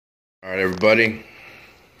Alright everybody,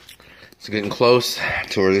 it's getting close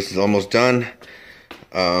to where this is almost done.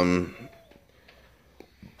 I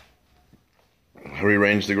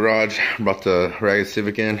rearranged the garage, brought the RAGGED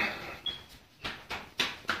CIVIC in.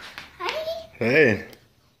 Hi. Hey,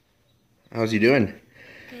 how's you doing?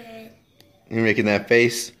 Good. You're making that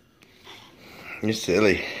face? You're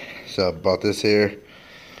silly. So I bought this here.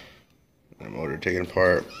 The motor taken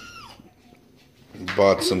apart.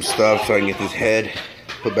 Bought some stuff so I can get this head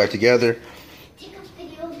put back together. Take a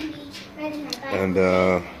video of me riding my bike. And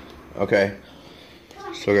okay.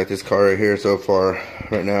 So I got this car right here so far.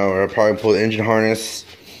 Right now I'll probably pull the engine harness,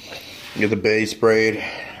 get the base sprayed,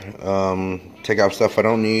 take out stuff I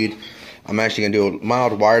don't need. I'm actually gonna do a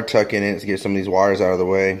mild wire tuck in it to get some of these wires out of the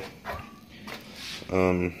way.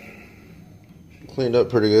 Cleaned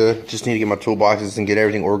up pretty good. Just need to get my toolboxes and get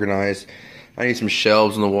everything organized. I need some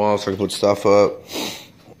shelves on the wall so I can put stuff up.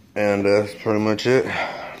 And that's pretty much it.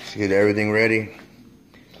 Just get everything ready.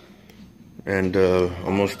 And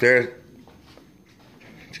almost there.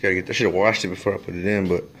 Just gotta get, I should have washed it before I put it in,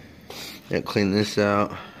 but yeah, clean this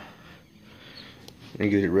out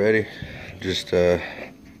and get it ready. Just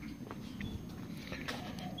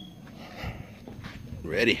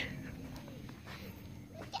ready.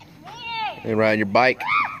 You riding your bike?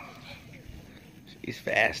 She's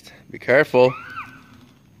fast. Be careful.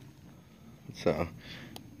 So,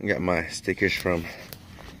 I got my stickers from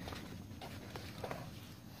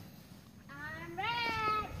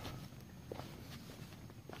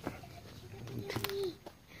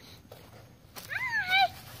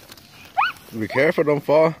Be careful, don't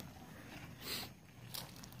fall.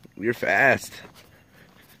 You're fast.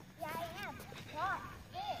 Yeah, I am.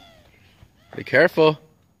 Be careful.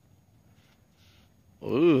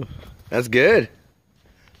 Ooh, that's good.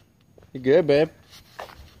 You're good, babe.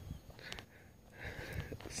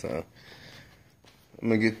 So, I'm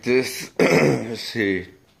gonna get this. Let's see.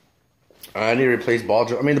 I need to replace ball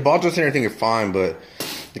joints. I mean, the ball joints and everything are fine, but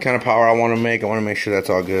the kind of power I want to make sure that's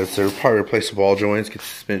all good. So, we'll probably replace the ball joints, get the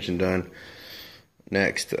suspension done.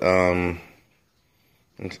 Next,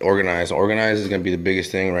 organize. Organize is gonna be the biggest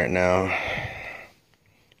thing right now.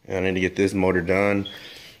 And I need to get this motor done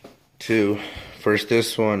too. First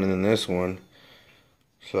this one and then this one.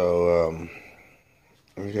 So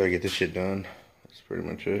I just gotta get this shit done. That's pretty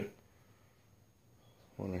much it.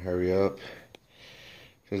 I wanna hurry up.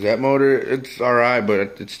 Cause that motor, it's alright,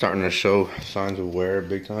 but it's starting to show signs of wear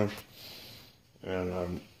big time. And I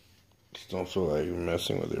just don't feel like even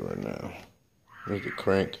messing with it right now. Here's the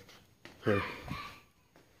crank. Here.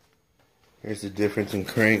 Here's the difference in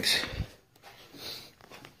cranks.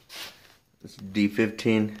 It's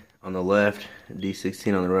D15 on the left,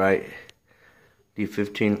 D16 on the right.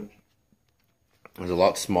 D15 is a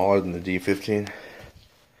lot smaller than the D15.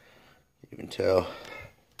 You can tell.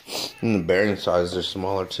 And the bearing sizes are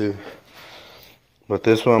smaller too. But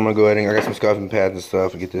this one I'm gonna go ahead and I got some scuffing pads and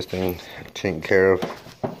stuff and get this thing taken care of.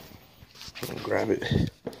 Grab it.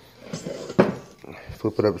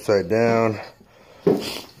 Flip it upside down.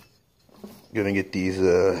 Gonna get these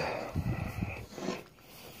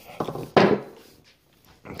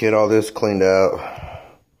get all this cleaned out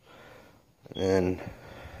and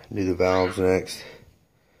do the valves next,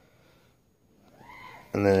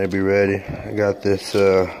 and then it'll be ready. I got this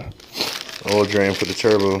oil drain for the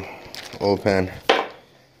turbo oil pan,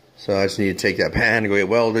 so I just need to take that pan, go get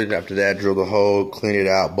welded. After that, drill the hole, clean it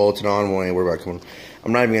out, bolt it on. Won't worry about coming.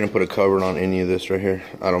 I'm not even gonna put a cover on any of this right here.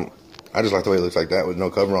 I just like the way it looks like that with no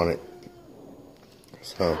cover on it.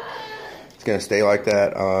 So it's gonna stay like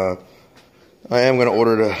that. I am gonna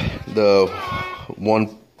order the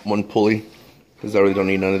one pulley because I really don't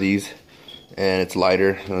need none of these, and it's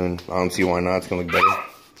lighter, and I don't see why not. It's gonna look better.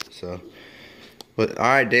 So, but all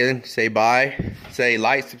right, Dalen, say bye. Say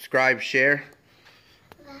like, subscribe, share.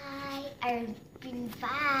 Bye.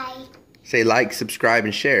 Say like, subscribe,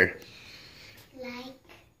 and share. Like,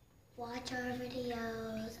 watch our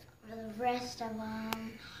videos, or the rest of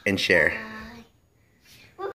them. And share.